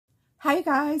Hi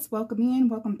guys, welcome in,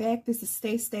 welcome back. This is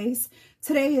Stace.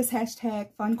 Today is hashtag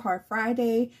Fun Card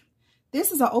Friday.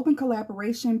 This is an open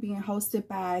collaboration being hosted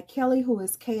by Kelly, who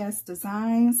is KS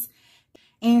Designs,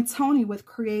 and Tony with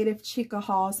Creative Chica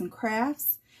Hauls and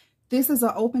Crafts. This is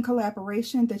an open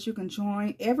collaboration that you can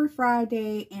join every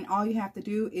Friday, and all you have to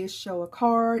do is show a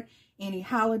card, any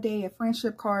holiday, a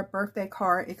friendship card, birthday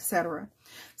card, etc.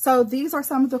 So these are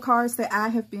some of the cards that I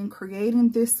have been creating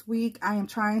this week. I am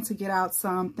trying to get out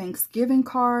some Thanksgiving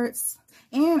cards,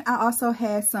 and I also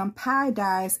had some pie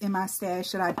dies in my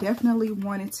stash that I definitely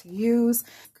wanted to use.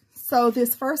 So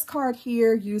this first card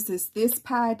here uses this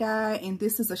pie die, and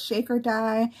this is a shaker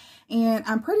die, and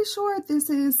I'm pretty sure this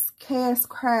is KS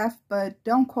Craft, but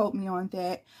don't quote me on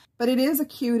that. But it is a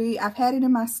cutie. I've had it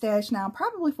in my stash now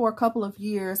probably for a couple of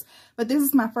years, but this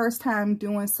is my first time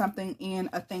doing something in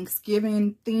a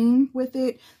Thanksgiving theme with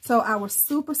it. So I was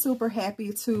super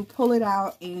happy to pull it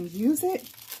out and use it.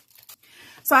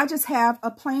 So I just have a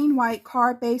plain white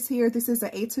card base here. This is an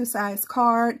A2 size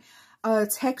card. A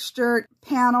textured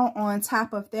panel on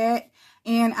top of that,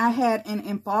 and I had an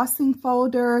embossing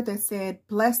folder that said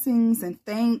blessings and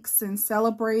thanks and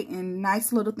celebrate and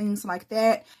nice little things like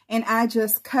that, and I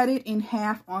just cut it in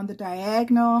half on the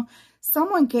diagonal.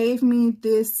 Someone gave me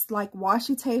this like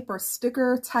washi tape or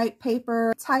sticker type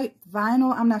paper type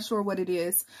vinyl, I'm not sure what it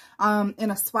is, in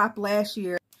a swap last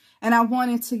year. And I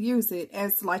wanted to use it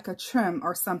as like a trim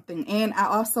or something. And I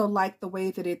also like the way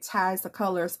that it ties the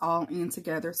colors all in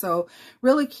together. So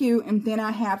really cute. And then I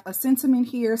have a sentiment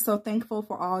here. So thankful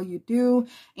for all you do.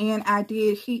 And I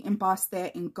did heat emboss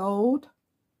that in gold.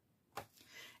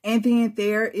 And then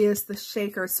there is the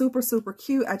shaker. Super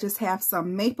cute. I just have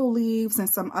some maple leaves and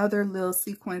some other little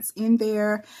sequins in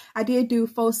there. I did do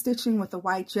faux stitching with a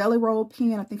white jelly roll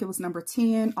pen. I think it was number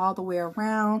 10 all the way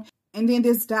around. And then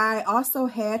this die also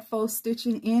had faux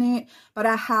stitching in it, but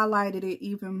I highlighted it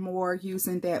even more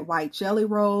using that white jelly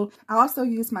roll. I also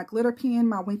used my glitter pen,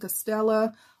 my Wink of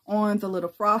Stella, on the little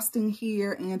frosting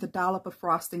here and the dollop of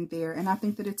frosting there. And I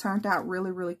think that it turned out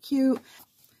really cute.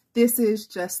 This is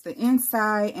just the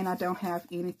inside, and I don't have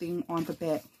anything on the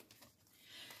back.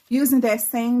 Using that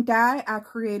same die, I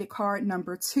created card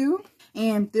number 2.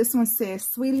 And this one says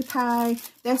Sweetie Pie.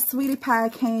 That Sweetie Pie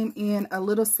came in a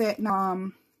little set,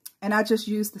 and I just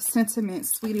used the sentiment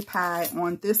Sweetie Pie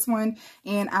on this one,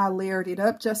 and I layered it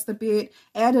up just a bit,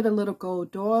 added a little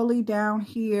gold doily down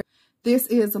here. This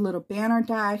is a little banner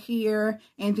die here,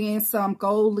 and then some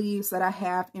gold leaves that I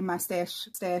have in my stash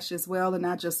as well, and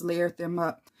I just layered them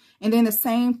up. And then the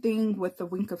same thing with the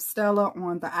Wink of Stella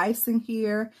on the icing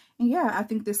here. And yeah, I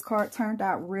think this card turned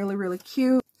out really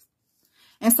cute.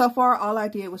 And so far, all I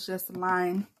did was just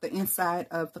line the inside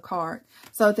of the card.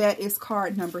 So that is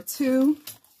card number 2.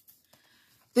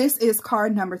 This is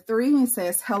card number 3. It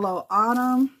says Hello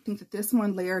Autumn. I think that this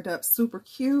one layered up super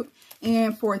cute.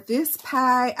 And for this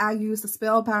pie, I used the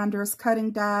Spellbinders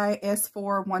cutting die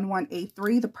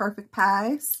S41183, the Perfect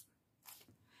Pies.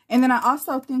 And then I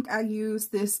also think I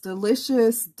used this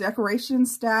Delicious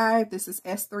Decorations die. This is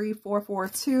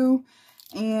S3442.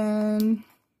 And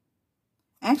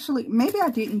actually, maybe I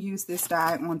didn't use this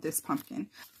die on this pumpkin.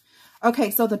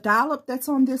 Okay, so the dollop that's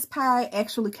on this pie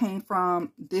actually came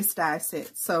from this die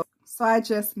set. So I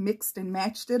just mixed and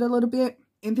matched it a little bit.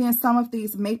 And then some of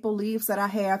these maple leaves that I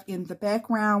have in the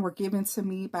background were given to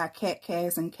me by Kat,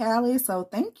 Kaz, and Callie. So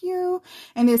thank you.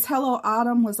 And this Hello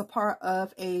Autumn was a part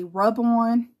of a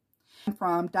rub-on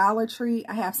from Dollar Tree.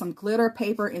 I have some glitter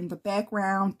paper in the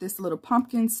background, this little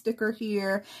pumpkin sticker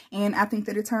here. And I think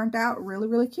that it turned out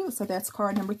really cute. So that's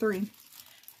card number 3.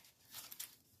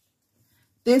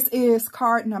 This is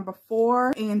card number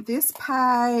 4, and this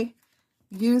pie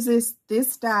uses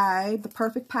this die, the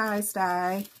Perfect Pies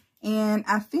die, and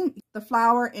I think the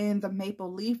flower and the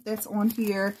maple leaf that's on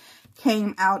here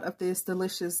came out of this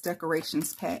Delicious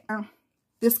Decorations pack.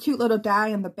 This cute little die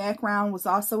in the background was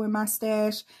also in my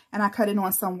stash, and I cut it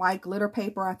on some white glitter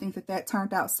paper. I think that that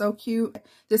turned out so cute.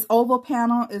 This oval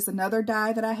panel is another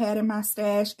die that I had in my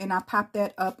stash, and I popped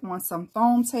that up on some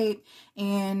foam tape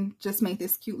and just made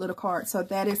this cute little card. So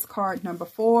that is card number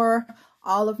 4,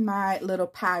 all of my little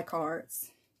pie cards.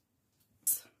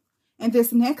 And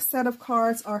this next set of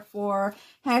cards are for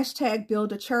hashtag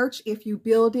Build a Church. If you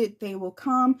build it, they will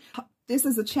come. This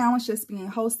is a challenge that's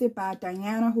being hosted by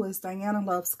Diana, who is Diana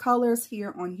Loves Colors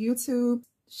here on YouTube.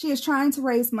 She is trying to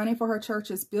raise money for her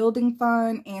church's building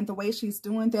fund, and the way she's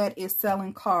doing that is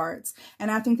selling cards.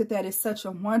 And I think that that is such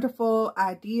a wonderful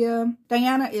idea.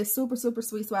 Diana is super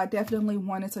sweet, so I definitely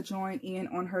wanted to join in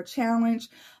on her challenge.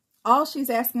 All she's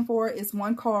asking for is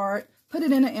one card, put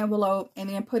it in an envelope, and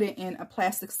then put it in a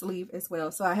plastic sleeve as well.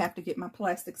 So I have to get my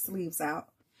plastic sleeves out.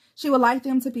 She would like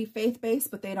them to be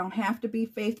faith-based, but they don't have to be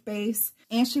faith-based.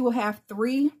 And she will have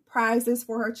 3 prizes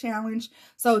for her challenge.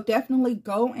 So definitely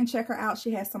go and check her out.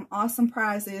 She has some awesome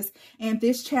prizes. And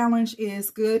this challenge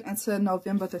is good until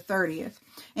November the 30th.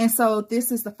 And so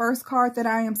this is the first card that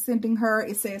I am sending her.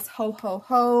 It says, ho, ho,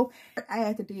 ho. I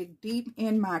had to dig deep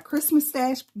in my Christmas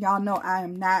stash. Y'all know I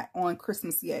am not on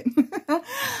Christmas yet.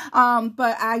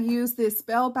 But I use this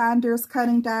Spellbinders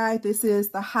cutting die. This is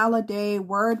the Holiday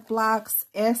Word Blocks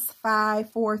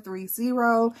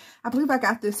S5430. I believe I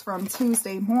got this from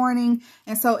Tuesday morning.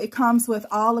 And so it comes with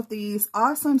all of these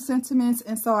awesome sentiments.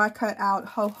 And so I cut out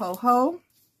ho, ho, ho.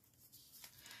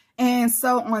 And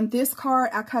so on this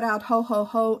card, I cut out ho, ho,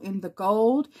 ho in the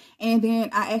gold. And then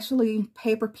I actually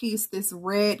paper pieced this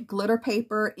red glitter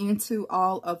paper into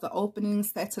all of the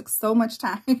openings. That took so much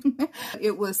time.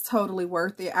 It was totally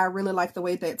worth it. I really like the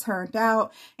way that turned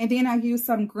out. And then I used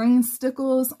some green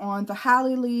stickles on the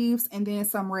holly leaves and then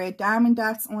some red diamond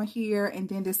dots on here. And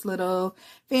then this little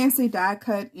fancy die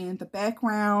cut in the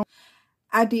background.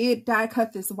 I did die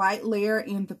cut this white layer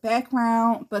in the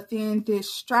background, but then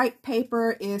this stripe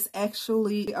paper is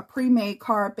actually a pre-made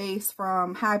card base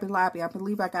from Hobby Lobby. I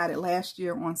believe I got it last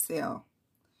year on sale.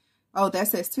 Oh, that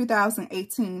says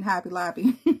 2018 Hobby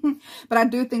Lobby. But I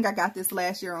do think I got this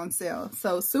last year on sale.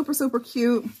 So super, super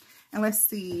cute. And let's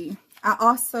see. I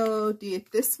also did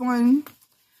this one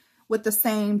with the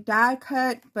same die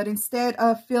cut, but instead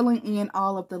of filling in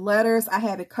all of the letters, I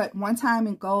have it cut one time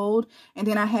in gold, and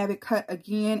then I have it cut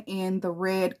again in the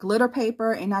red glitter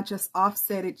paper, and I just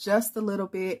offset it just a little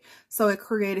bit, so it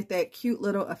created that cute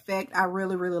little effect. I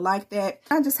really, really like that.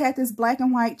 I just had this black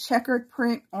and white checkered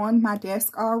print on my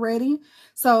desk already,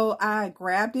 so I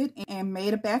grabbed it and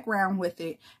made a background with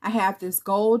it. I have this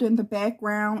gold in the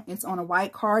background. It's on a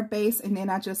white card base, and then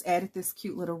I just added this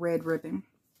cute little red ribbon.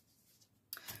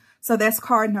 So that's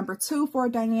card number 2 for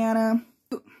Diana.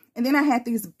 And then I had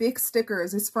these big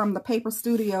stickers. It's from the Paper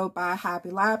Studio by Hobby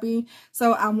Lobby.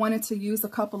 So I wanted to use a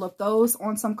couple of those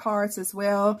on some cards as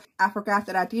well. I forgot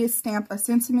that I did stamp a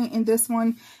sentiment in this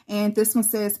one. And this one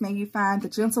says, may you find the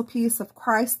gentle peace of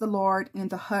Christ the Lord in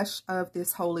the hush of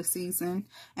this holy season.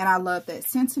 And I love that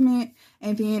sentiment.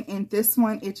 And then in this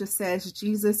one, it just says,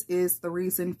 Jesus is the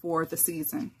reason for the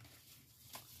season.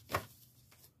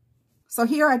 So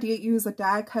here I did use a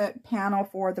die cut panel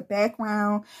for the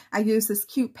background. I used this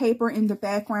cute paper in the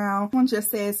background. One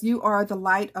just says, you are the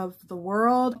light of the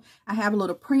world. I have a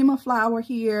little Prima flower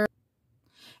here.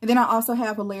 And then I also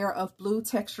have a layer of blue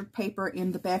textured paper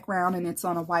in the background, and it's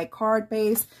on a white card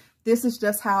base. This is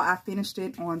just how I finished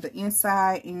it on the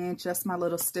inside and just my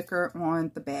little sticker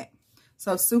on the back.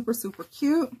 So super, super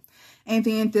cute. And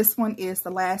then this one is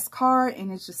the last card,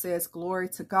 and it just says glory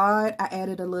to God. I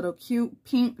added a little cute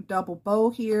pink double bow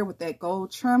here with that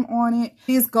gold trim on it.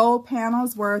 These gold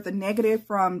panels were the negative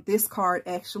from this card.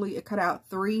 Actually, it cut out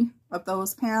 3 of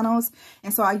those panels.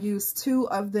 And so I used 2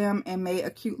 of them and made a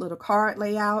cute little card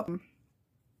layout.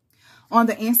 On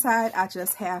the inside, I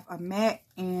just have a mat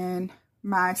and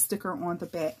my sticker on the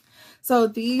back. So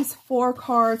these 4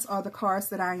 cards are the cards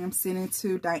that I am sending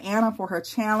to Diana for her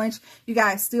challenge. You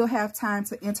guys still have time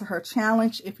to enter her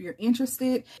challenge if you're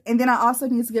interested. And then I also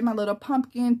need to get my little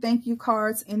pumpkin thank you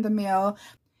cards in the mail.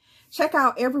 Check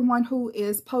out everyone who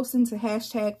is posting to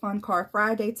hashtag Fun Card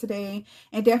Friday today,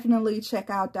 and definitely check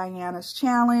out Diana's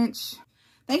challenge.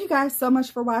 Thank you guys so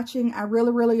much for watching. I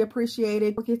really, really appreciate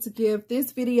it. Don't forget to give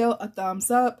this video a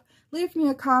thumbs up. Leave me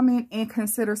a comment and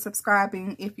consider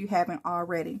subscribing if you haven't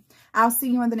already. I'll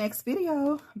see you in the next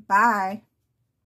video. Bye.